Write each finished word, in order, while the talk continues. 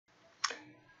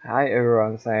Hi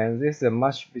everyone, and this is a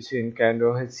match between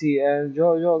Doherty and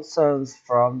Johnson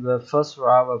from the first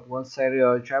round of World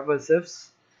Series Championships.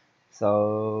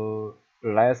 So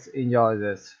let's enjoy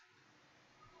this.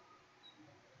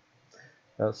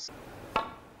 Yes.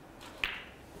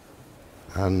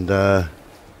 And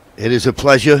it is a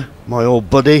pleasure, my old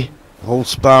buddy, old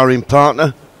sparring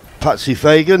partner, Patsy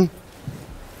Fagan.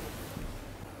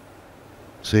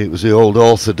 See, it was the old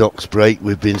orthodox break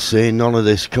we've been seeing, none of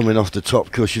this coming off the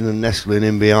top cushion and nestling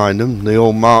in behind them, the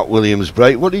old Mark Williams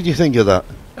break. What did you think of that?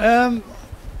 I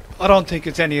don't think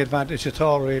it's any advantage at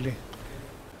all, really.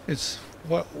 It's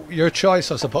your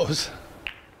choice, I suppose.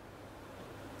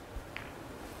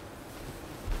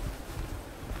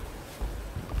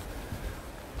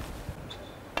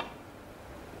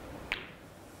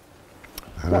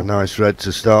 And a nice red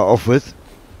to start off with.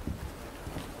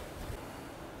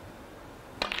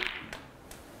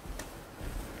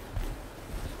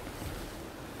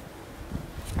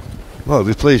 Well, I'll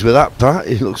be pleased with that, Pat.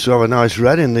 He looks to have a nice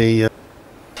red in the...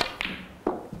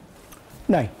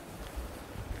 No.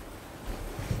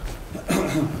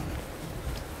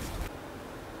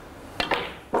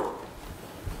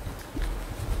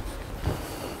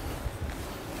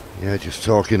 Yeah, just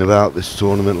talking about this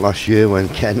tournament last year when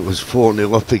Kent was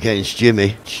 4-0 up against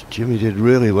Jimmy. Jimmy did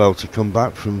really well to come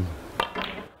back from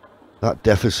that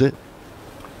deficit.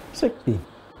 60.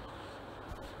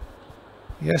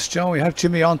 Yes, John, we have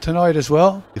Jimmy on tonight as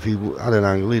well. If he had an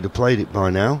angle, he'd have played it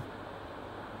by now.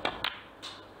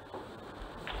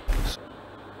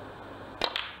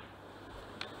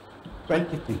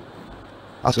 That's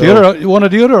So, one of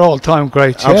the other all-time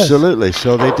greats. Absolutely. Yes.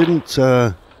 So they didn't...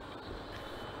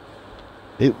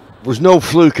 it was no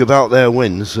fluke about their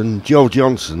wins. And Joe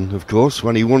Johnson, of course,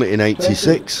 when he won it in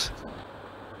 '86,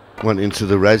 went into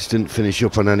the Reds, didn't finish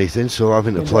up on anything, so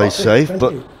having to play safe.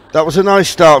 But that was a nice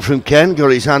start from Ken, got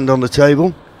his hand on the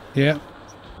table. Yeah.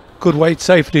 Good weight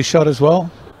safety shot as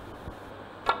well.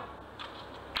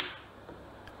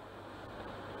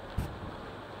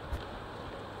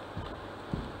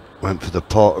 Went for the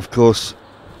pot, of course.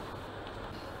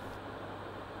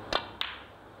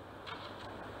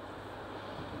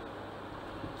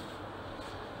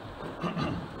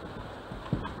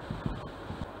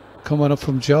 Coming up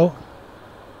from Joe.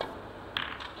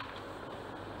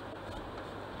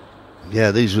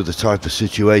 Yeah, these were the type of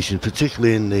situations,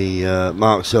 particularly in the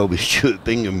Mark Selby Stuart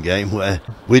Bingham game, where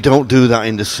we don't do that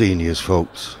in the seniors,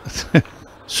 folks.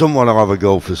 Someone will have a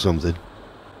go for something.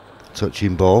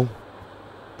 Touching ball.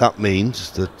 That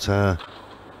means that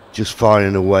just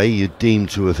firing away, you're deemed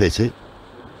to have hit it.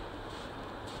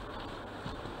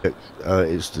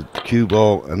 It's the cue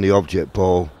ball and the object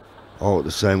ball all at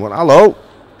the same one. Hello!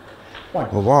 Well,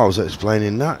 while I was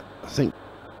explaining that, I think...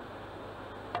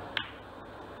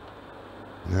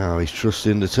 Now he's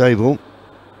trusting the table.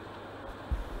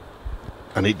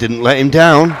 And it didn't let him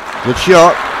down. Good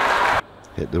shot.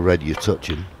 Hit the red you're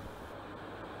touching.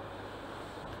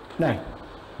 No.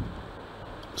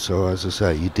 So, as I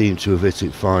say, you deemed to have hit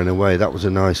it firing away. That was a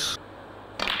nice...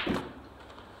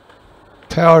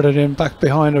 Powered it in back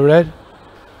behind the red.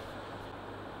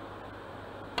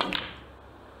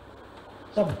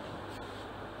 7.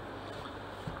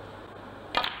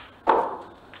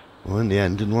 Well, in the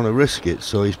end, didn't want to risk it,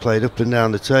 so he's played up and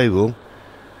down the table.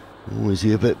 Oh, is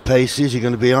he a bit pacey? Is he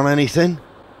going to be on anything?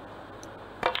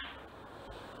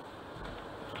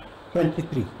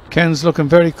 23. Ken's looking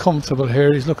very comfortable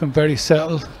here. He's looking very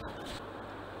settled.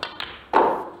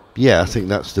 Yeah, I think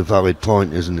that's the valid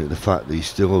point, isn't it? The fact that he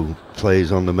still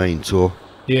plays on the main tour.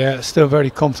 Yeah, still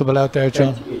very comfortable out there,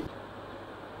 John. 28.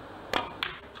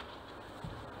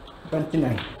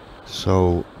 29.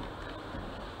 So...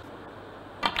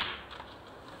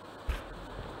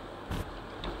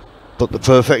 But the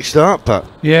perfect start, Pat.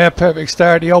 Yeah, perfect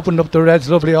start. He opened up the Reds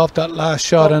lovely off that last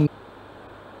shot and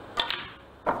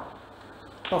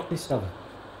 47.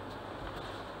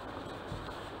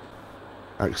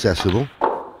 Accessible.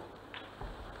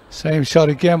 same shot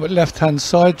again with left hand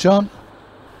side, John.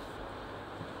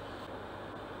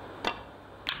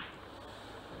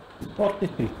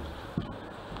 43.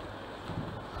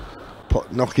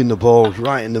 Knocking the balls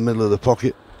right in the middle of the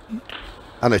pocket.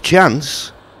 And a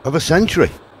chance of a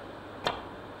century.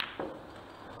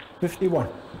 51.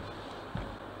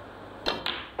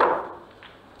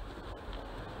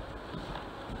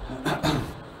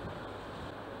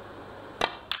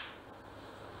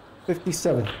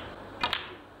 57.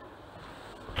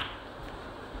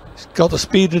 He's got the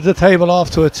speed of the table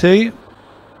off to a tee.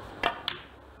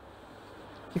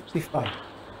 65.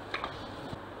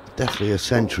 Definitely a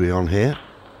century on here.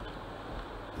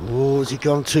 Oh, has he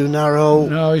gone too narrow?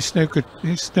 No, he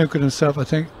snookered himself, I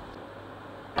think.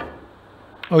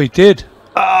 Oh, he did.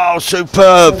 Oh,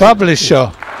 superb! Fabulous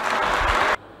shot.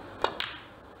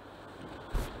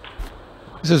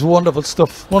 This is wonderful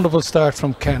stuff. Wonderful start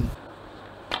from Ken.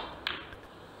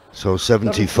 So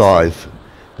 75.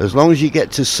 As long as you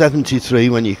get to 73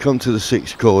 when you come to the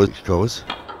 6 scores.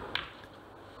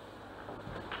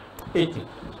 80.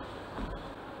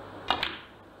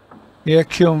 Yeah,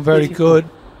 Kuhn, very 84. good.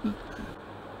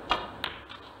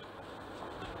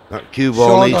 That cue ball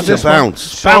Short on needs to this one.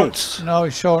 bounce. Short. Bounce! No,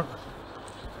 he's short.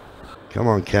 Come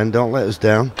on, Ken, don't let us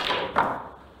down.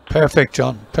 Perfect,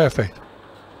 John. Perfect.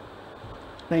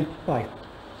 95.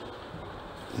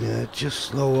 Yeah, just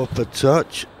slow up a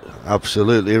touch.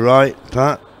 Absolutely right,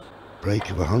 Pat. Break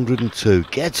of 102.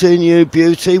 Get in, you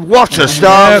beauty. What a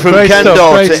start Yeah, from great Ken stuff,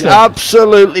 Doherty. great stuff.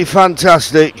 Absolutely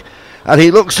fantastic. And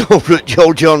he looks over at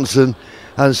Joe Johnson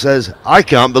and says, I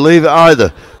can't believe it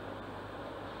either.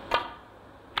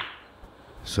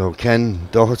 So Ken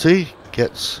Doherty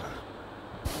gets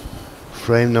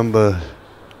frame number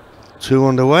 2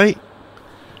 underway.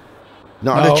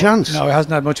 Not had a chance. No, he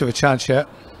hasn't had much of a chance yet.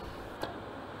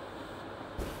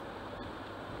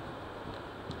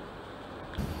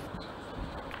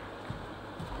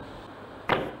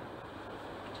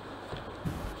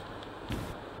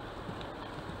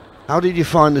 How did you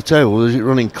find the table? Was it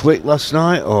running quick last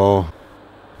night, or?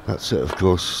 That's it, of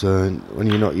course. When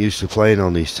you're not used to playing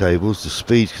on these tables, the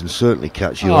speed can certainly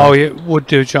catch you Oh, out. yeah, it would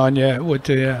do, John. Yeah, it would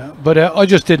do. Yeah, but I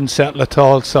just didn't settle at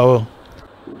all. So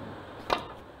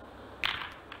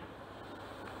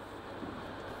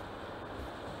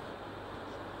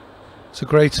it's a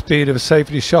great speed of a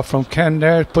safety shot from Ken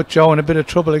there. Put Joe in a bit of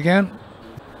trouble again.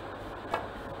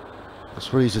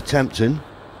 That's what he's attempting.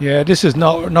 Yeah, this is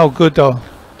no good though.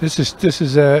 This is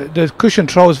the cushion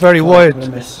throw is very For a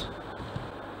wide. miss.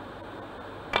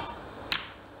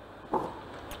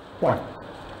 1.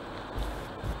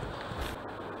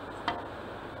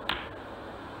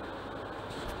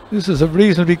 This is a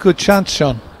reasonably good chance,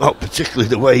 Sean. Oh, particularly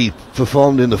the way he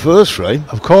performed in the first frame.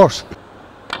 Of course.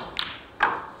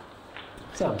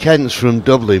 7. Ken's from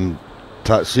Dublin,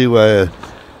 Patsy, where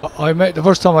I met the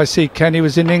first time I see Ken, he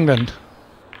was in England.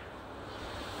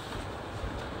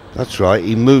 that's right,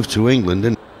 he moved to England,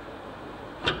 didn't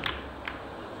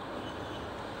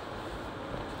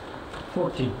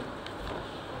 14.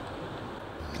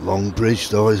 he? Long bridge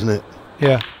though, isn't it?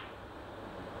 Yeah.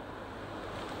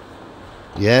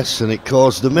 Yes, and it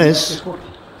caused the miss. 40.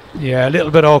 Yeah, a little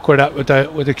bit awkward that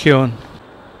with the Kuhn.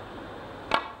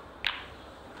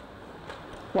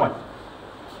 1.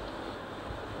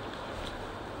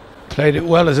 Played it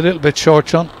well, is a little bit short,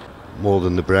 John. More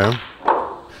than the brown.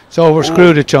 It's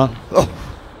overscrewed it, John. Oh,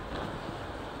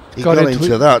 he Got got into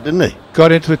into it. that, didn't he?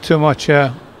 Got into it too much,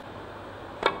 yeah.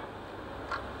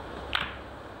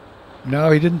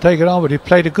 No, he didn't take it on, but he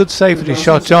played a good safety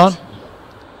shot, John.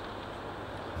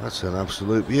 That's an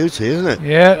absolute beauty, isn't it?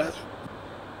 Yeah.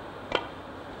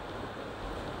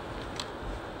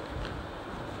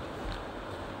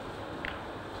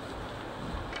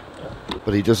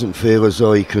 But he doesn't feel as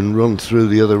though he can run through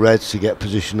the other reds to get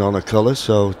position on a colour,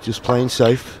 so just playing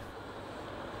safe.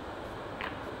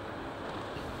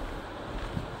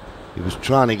 He was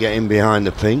trying to get in behind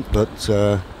the pink, but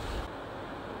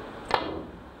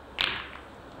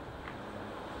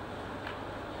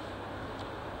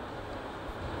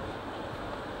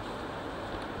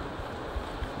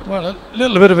Well, a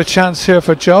little bit of a chance here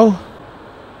for Joe.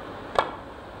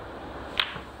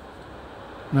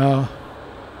 No.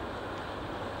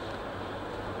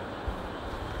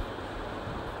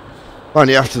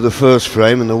 only after the first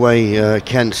frame and the way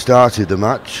Ken started the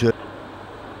match,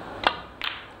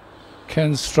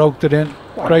 Ken stroked it in.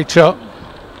 Great shot.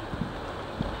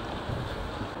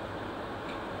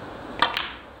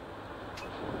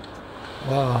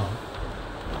 Wow.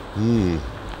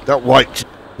 that white.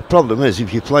 The problem is,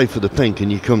 if you play for the pink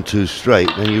and you come too straight,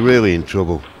 then you're really in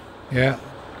trouble. Yeah.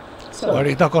 So, Well,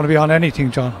 he's not going to be on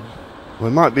anything, John. We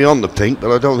might be on the pink,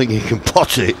 but I don't think he can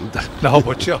pot it. No,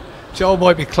 but Joe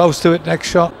might be close to it next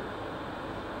shot.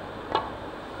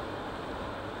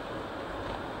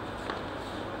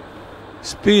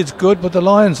 Speed's good, but the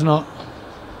line's not.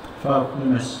 foul for the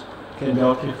miss. Ken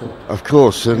Doherty 4. Of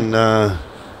course, and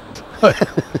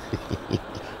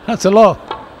That's a lot.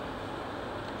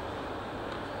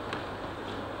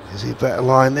 is he better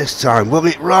line this time? Will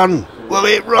it run? Will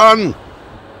it run?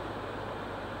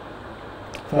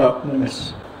 Foul for the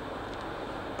miss.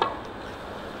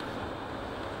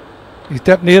 He's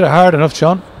definitely hit it hard enough,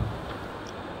 John.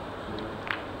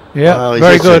 Yeah, Well, he's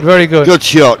very hit good, it. very good. Good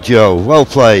shot, Joe. Well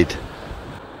played.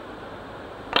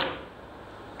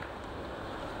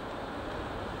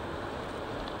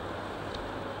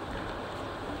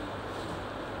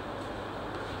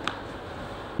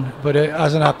 but it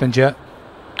hasn't happened yet.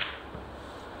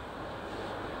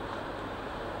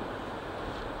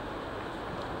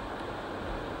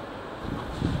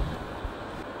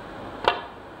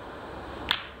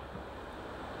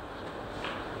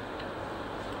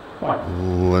 White.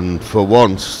 Oh, and for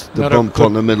once, the Not a bump good-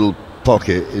 on the middle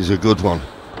pocket is a good one.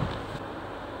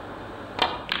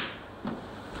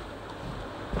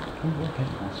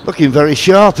 Looking very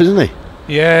sharp, isn't he?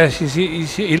 Yes,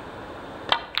 you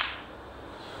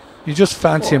just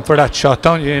fancy him for that shot,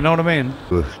 don't you? You know what I mean?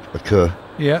 To occur.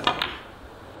 Yeah.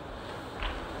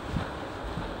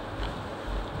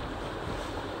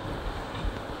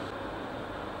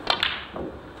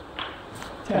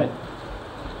 Ten.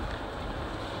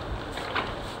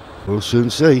 We'll soon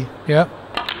see. Yeah.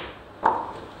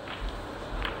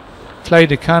 Play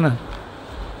the cannon.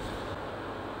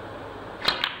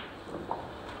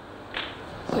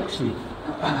 60.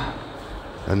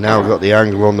 And now got the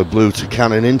angle on the blue to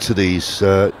cannon into these,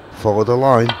 follow the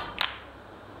line.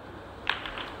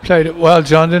 Played it well,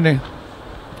 John, didn't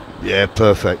he? Yeah,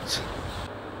 perfect.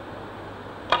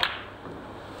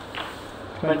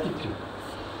 22.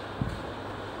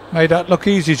 Made that look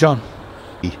easy, John.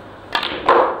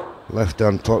 Left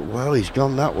hand pot. Well, he's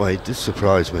gone that way. It did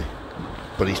surprise me.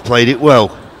 But he's played it well.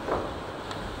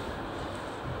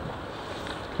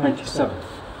 27.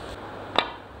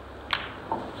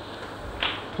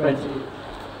 28.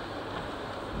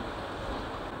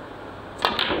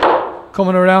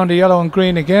 Coming around the yellow and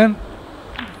green again.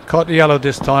 Caught the yellow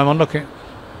this time, unlucky.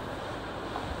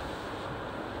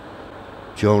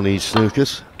 Joe needs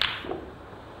snookers.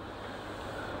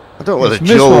 I don't know whether He's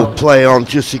missed Joe will one. play on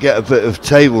just to get a bit of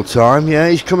table time. Yeah,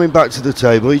 he's coming back to the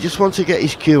table. He just wants to get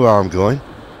his cue arm going.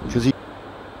 Because he...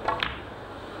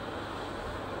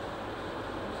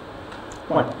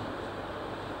 White.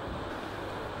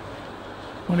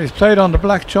 When he's played on the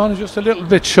black, John, he's just a little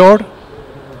bit short.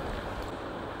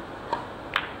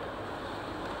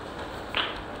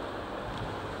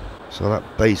 So that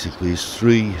basically is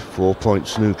 3 4-point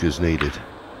snookers needed.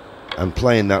 And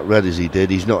playing that red as he did,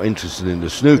 he's not interested in the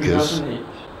snookers. 2008.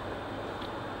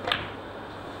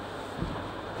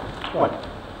 White.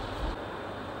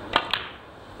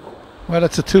 Well,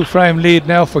 it's a 2-frame lead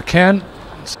now for Ken.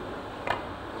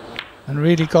 And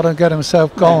really got to get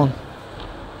himself going.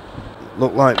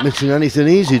 Look like missing anything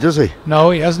easy, does he?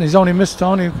 No, he hasn't. He's only missed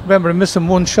remember missing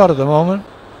one shot at the moment.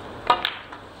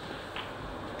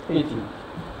 18.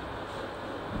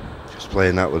 Just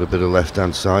playing that with a bit of left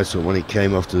hand side, so when he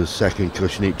came off to the second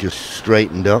cushion it just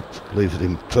straightened up, leaving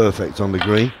him perfect on the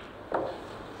green.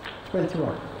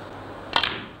 21.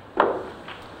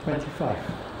 25.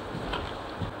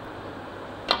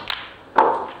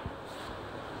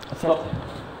 I thought.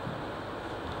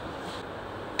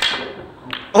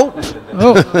 Oh!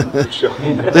 Oh,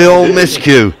 The old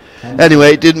miscue.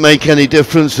 Anyway, it didn't make any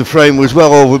difference. The frame was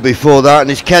well over before that,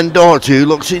 and it's Ken Doherty who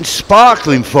looks in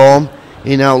sparkling form.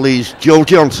 He now leads Joe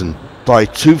Johnson by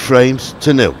 2 frames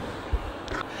to 0.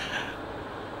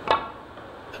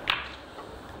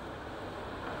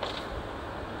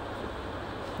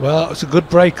 well, it's a good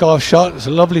break-off shot. It's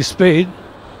a lovely speed.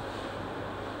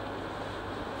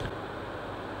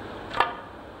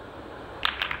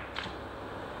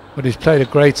 But he's played a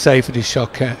great safety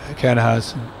shot, Ken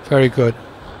has. Very good.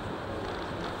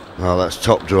 Well, that's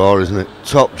top draw, isn't it?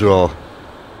 Top draw.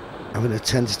 Having a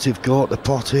tentative go at the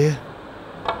pot here.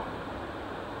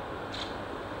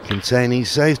 Containing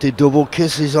safety, double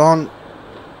kisses on.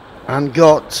 And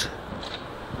got.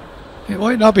 It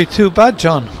might not be too bad,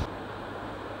 John.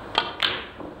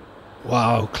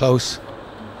 Wow, close.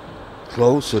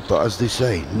 Closer, but as they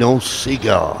say, no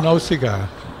cigar. No cigar.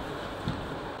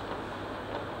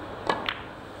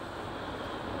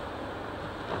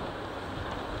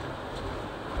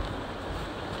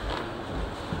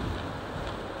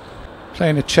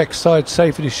 Playing a check side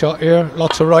safety shot here.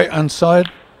 Lots of right hand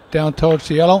side down towards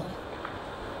the yellow.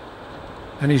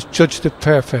 And he's judged it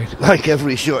perfect. Like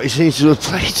every shot he seems to have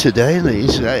played today, isn't he?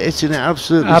 He's hitting it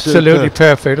absolutely Absolutely superb.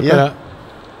 perfect. Look Yeah. at that.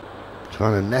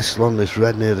 Trying to nestle on this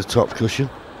red near the top cushion.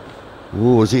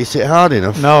 Ooh, has he hit it hard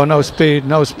enough? No, no speed,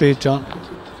 John.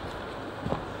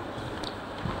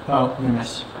 Foul.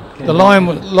 Miss. The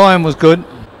line was good.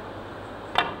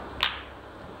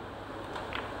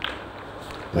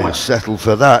 They've settled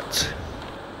for that.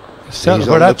 Settle He's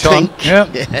for on that, the John. pink. Yeah.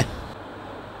 Yeah.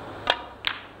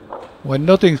 When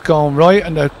nothing's going right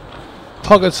and the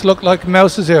pockets look like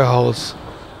mouse's ear holes.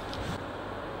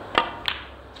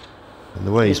 And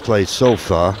the way he's played so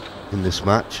far in this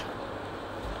match,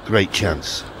 great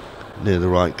chance. Near the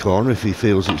right corner if he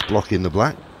feels it's blocking the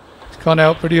black. It's gone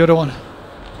out for the other one.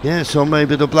 Yeah, so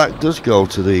maybe the black does go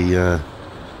to the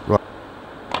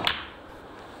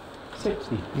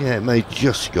 16. Yeah, it may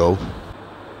just go.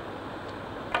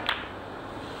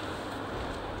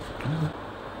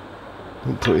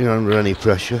 Don't put you under any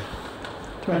pressure.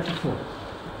 24.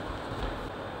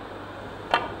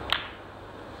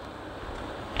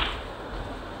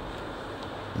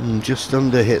 Just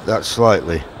under hit that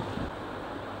slightly.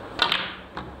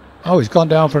 Oh, he's gone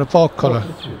down for the ball colour.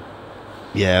 42.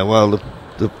 Yeah, well,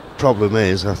 the problem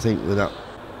is, I think, with that.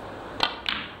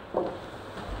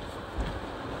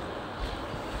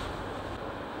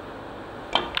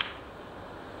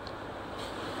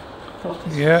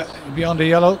 Yeah, beyond the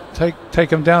yellow.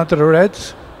 Take him down to the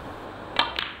reds.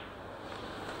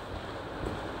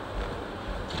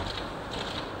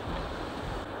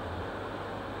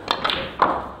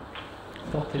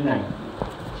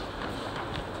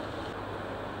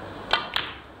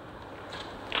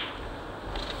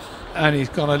 And he's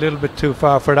gone a little bit too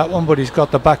far for that one, but he's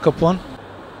got the backup one.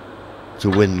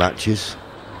 To win matches.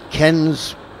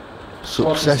 Ken's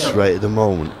success rate at the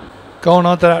moment. Going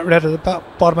on to that red at the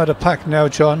bottom of the pack now,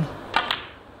 John.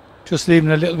 Just leaving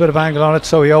a little bit of angle on it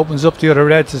so he opens up the other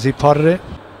reds as he potted it.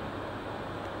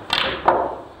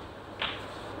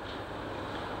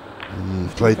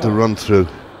 Played the run through.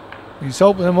 He's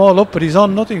opened them all up, but he's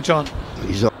on nothing, John.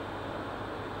 He's on.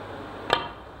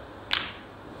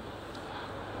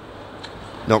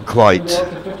 Not quite.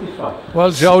 Well,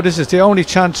 Joe, this is the only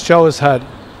chance Joe has had.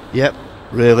 Yep,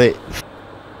 really.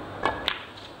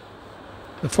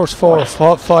 The first 4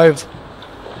 or 5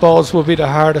 balls will be the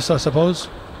hardest, I suppose.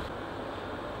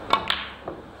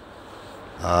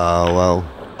 Ah, well,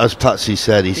 as Patsy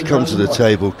said, he's come to the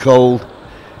table cold.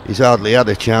 He's hardly had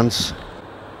a chance.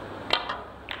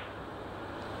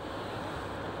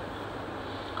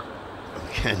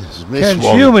 Ken's missed Ken's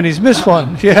one. human, he's missed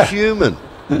one. Yeah. He's human.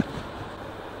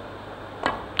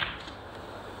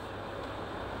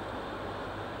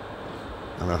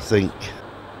 And I think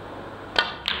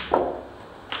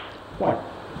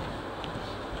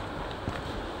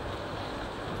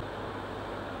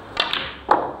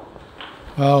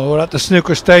Well, we're at the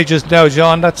snooker stages now,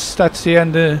 John. That's the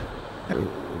end.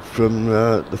 From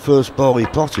the first ball he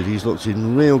potted, he's looked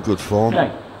in real good form.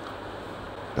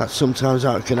 That's sometimes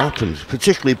how it can happen,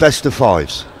 particularly best of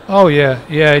 5s. Oh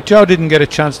yeah. Joe didn't get a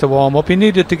chance to warm up. He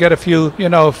needed to get a few, you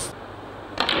know.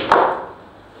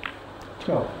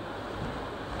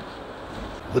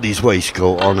 With his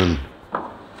waistcoat on and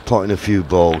potting a few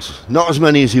balls. Not as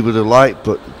many as he would have liked,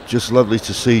 but just lovely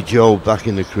to see Joe back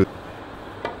in the crew.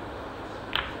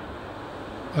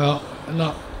 Well,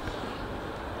 no.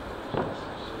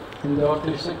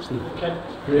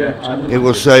 It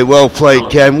will say well played,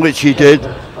 Ken, which he did.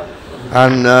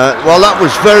 And well, that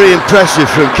was very impressive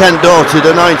from Ken Doherty,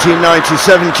 the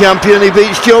 1997 champion. He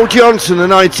beats Joe Johnson, the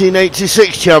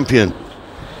 1986 champion,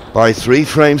 by 3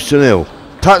 frames to 0.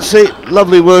 Patsy,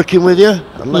 lovely working with you,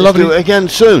 and let's do it again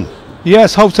soon.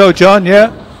 Yes, hope so, John.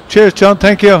 Yeah. Cheers, John.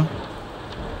 Thank you.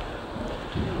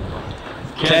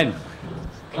 Ken,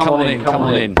 come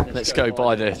on in. Let's go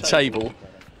by the table.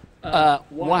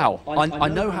 Wow, I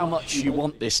know how much you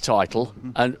want this title,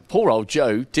 and poor old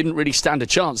Joe didn't really stand a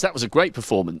chance. That was a great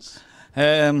performance.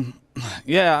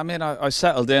 Yeah, I mean, I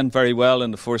settled in very well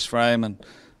in the first frame and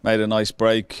made a nice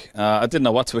break. I didn't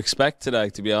know what to expect today,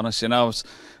 to be honest. You know,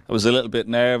 I was a little bit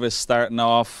nervous starting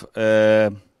off.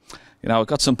 You know, I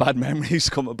got some bad memories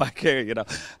coming back here, you know,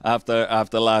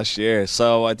 after last year.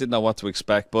 So I didn't know what to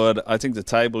expect, but I think the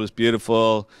table is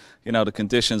beautiful. You know, the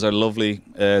conditions are lovely.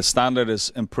 Standard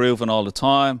is improving all the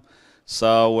time.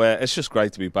 So it's just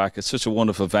great to be back. It's such a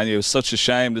wonderful venue. It's such a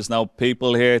shame there's no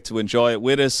people here to enjoy it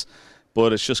with us,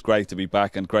 but it's just great to be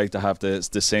back and great to have the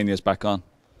seniors back on.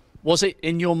 Was it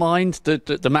in your mind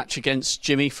the match against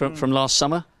Jimmy from last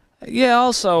summer? Yeah,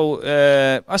 also,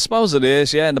 I suppose it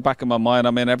is, yeah, in the back of my mind.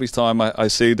 I mean, every time I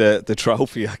see the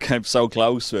trophy, I came so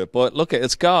close to it. But look,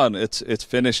 it's gone. It's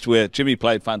finished with. Jimmy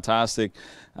played fantastic,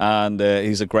 and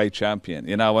he's a great champion,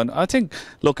 you know. And I think,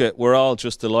 look, we're all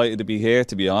just delighted to be here,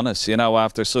 to be honest, you know,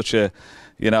 after such a,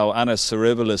 you know, annus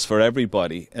horribilis for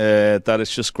everybody, that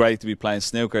it's just great to be playing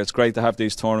snooker. It's great to have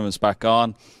these tournaments back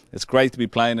on. It's great to be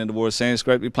playing in the World Series. It's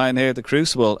great to be playing here at the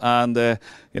Crucible. And,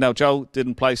 you know, Joe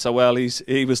didn't play so well.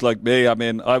 He was like me. I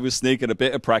mean, I was sneaking a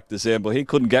bit of practice in, but he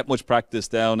couldn't get much practice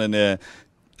down in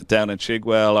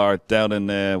Chigwell or down in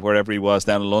wherever he was,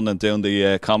 down in London, doing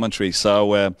the commentary.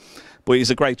 So, but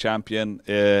he's a great champion.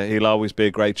 He'll always be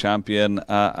a great champion,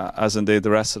 as indeed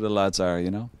the rest of the lads are,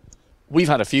 you know. We've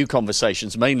had a few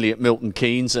conversations, mainly at Milton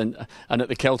Keynes and at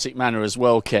the Celtic Manor as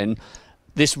well, Ken.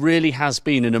 This really has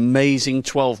been an amazing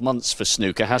 12 months for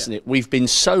snooker, hasn't it? We've been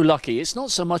so lucky. It's not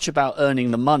so much about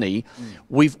earning the money.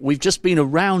 We've just been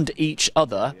around each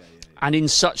other and in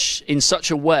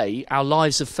such a way, our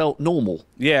lives have felt normal.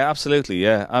 Yeah, absolutely.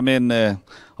 Yeah, I mean, I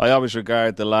always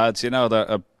regard the lads,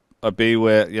 that I be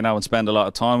with, and spend a lot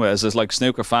of time with, as like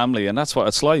snooker family, and that's what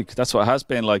it's like. That's what it has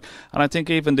been like, and I think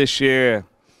even this year,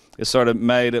 it's sort of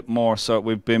made it more so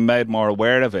we've been made more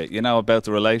aware of it, about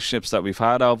the relationships that we've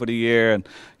had over the year, and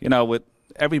with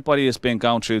everybody has been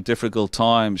going through difficult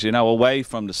times, away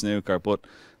from the snooker, but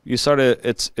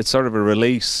it's sort of a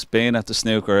release being at the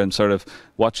snooker and sort of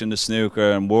watching the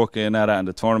snooker and working at it and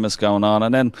the tournaments going on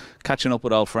and then catching up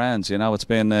with old friends. It's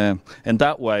been in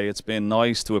that way it's been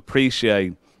nice to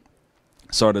appreciate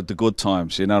sort of the good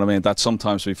times, that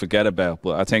sometimes we forget about.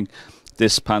 But I think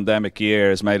this pandemic year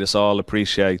has made us all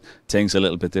appreciate things a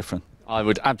little bit different. I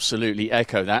would absolutely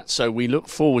echo that. So we look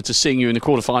forward to seeing you in the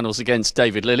quarterfinals against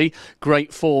David Lilley.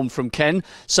 Great form from Ken.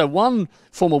 So one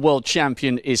former world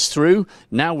champion is through.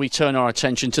 Now we turn our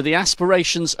attention to the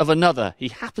aspirations of another. He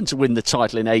happened to win the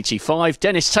title in '85.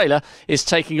 Dennis Taylor is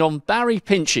taking on Barry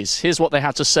Pinches. Here's what they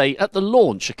had to say at the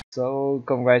launch. So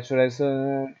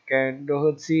congratulations, Ken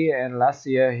Doherty, and last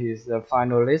year he's the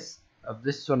finalist of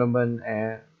this tournament,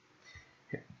 and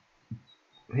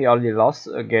he only lost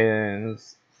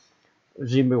against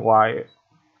Jimmy White.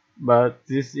 But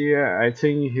this year I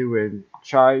think he will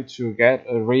try to get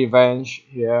a revenge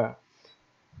here.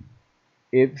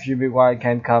 If Jimmy White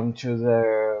can come to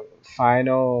the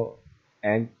final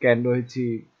and Ken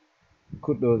Doherty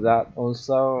could do that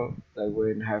also, they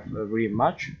will have a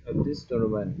rematch of this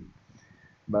tournament.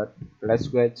 But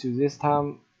let's wait to this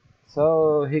time.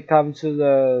 So he comes to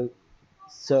the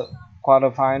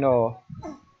quarterfinal,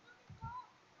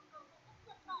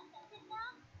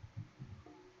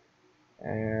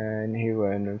 and he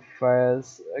will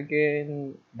face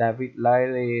again David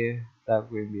Lilley.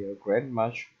 That will be a great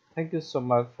match. Thank you so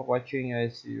much for watching. I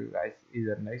see you guys in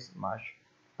the next match.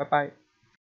 Bye bye.